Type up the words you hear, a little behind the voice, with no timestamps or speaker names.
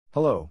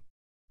Hello.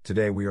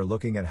 Today we are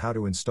looking at how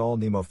to install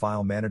Nemo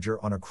File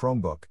Manager on a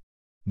Chromebook.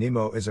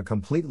 Nemo is a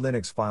complete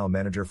Linux file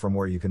manager from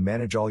where you can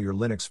manage all your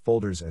Linux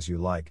folders as you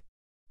like.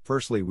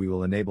 Firstly, we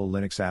will enable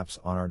Linux apps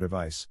on our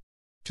device.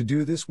 To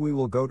do this, we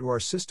will go to our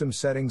system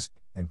settings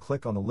and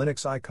click on the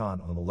Linux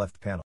icon on the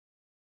left panel.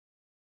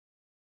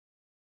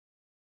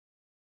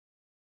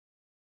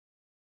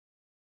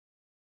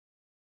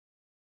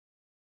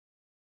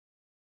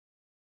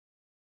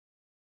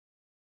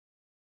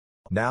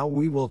 Now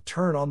we will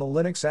turn on the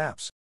Linux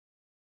apps.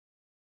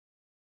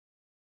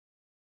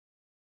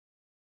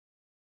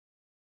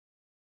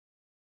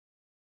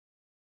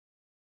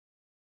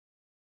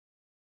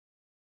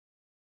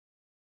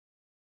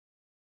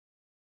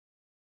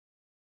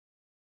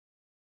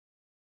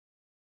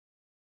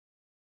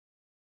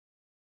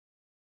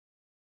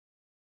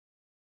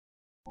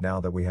 Now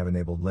that we have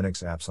enabled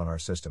Linux apps on our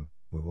system,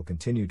 we will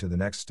continue to the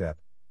next step,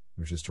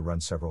 which is to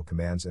run several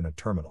commands in a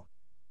terminal,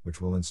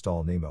 which will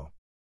install Nemo.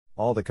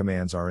 All the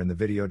commands are in the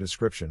video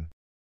description.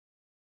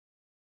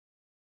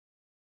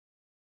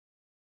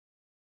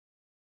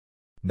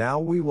 Now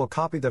we will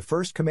copy the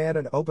first command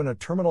and open a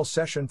terminal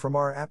session from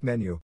our app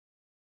menu.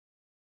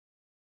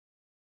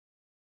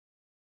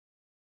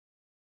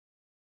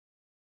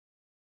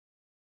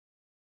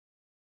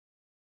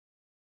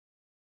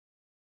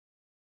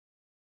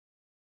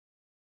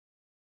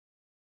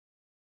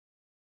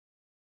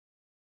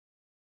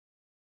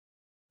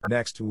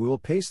 Next, we will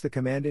paste the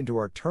command into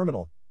our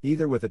terminal,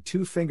 either with a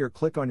two-finger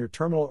click on your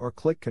terminal or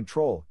click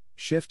Ctrl,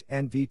 Shift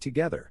and V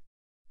together.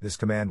 This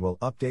command will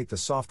update the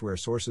software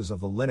sources of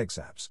the Linux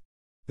apps.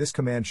 This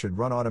command should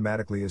run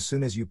automatically as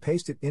soon as you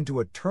paste it into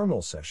a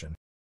terminal session.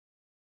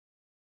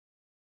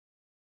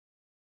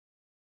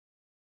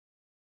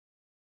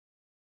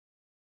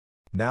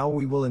 Now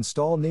we will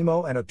install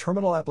Nemo and a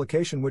terminal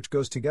application which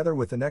goes together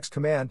with the next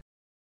command.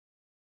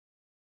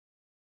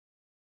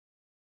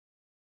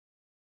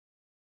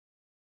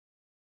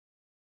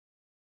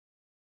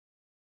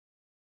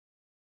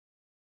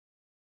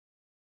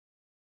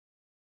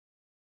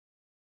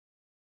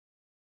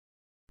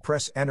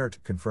 Press Enter to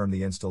confirm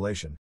the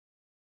installation.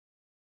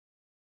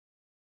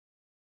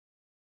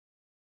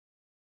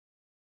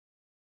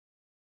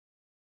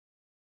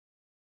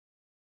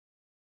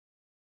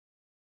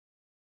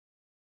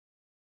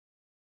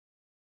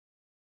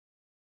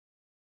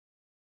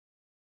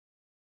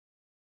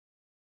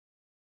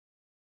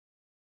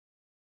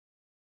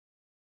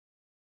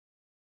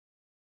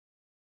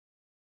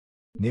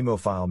 Nemo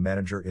File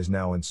Manager is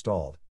now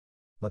installed.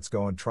 Let's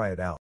go and try it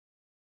out.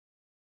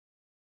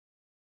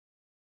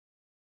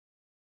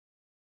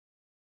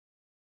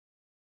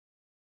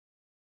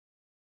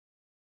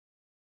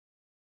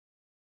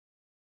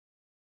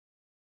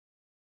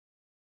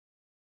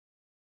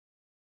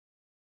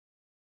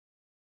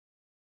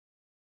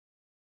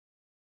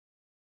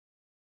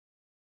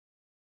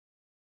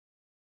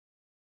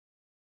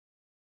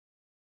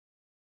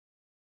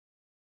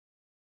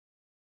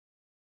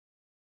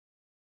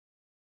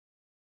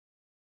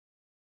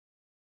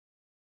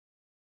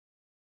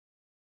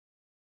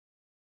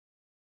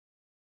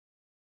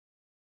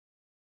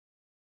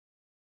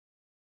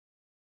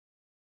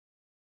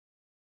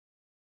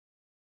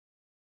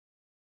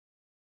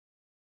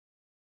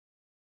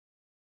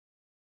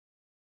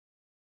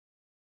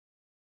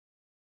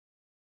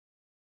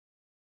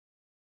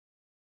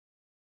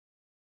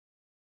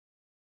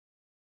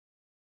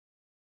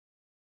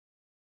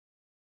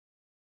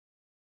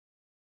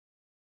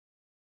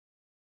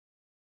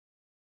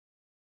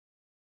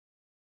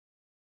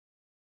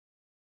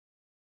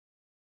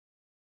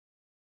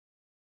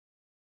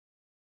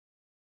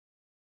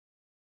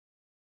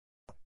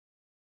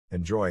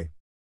 Enjoy!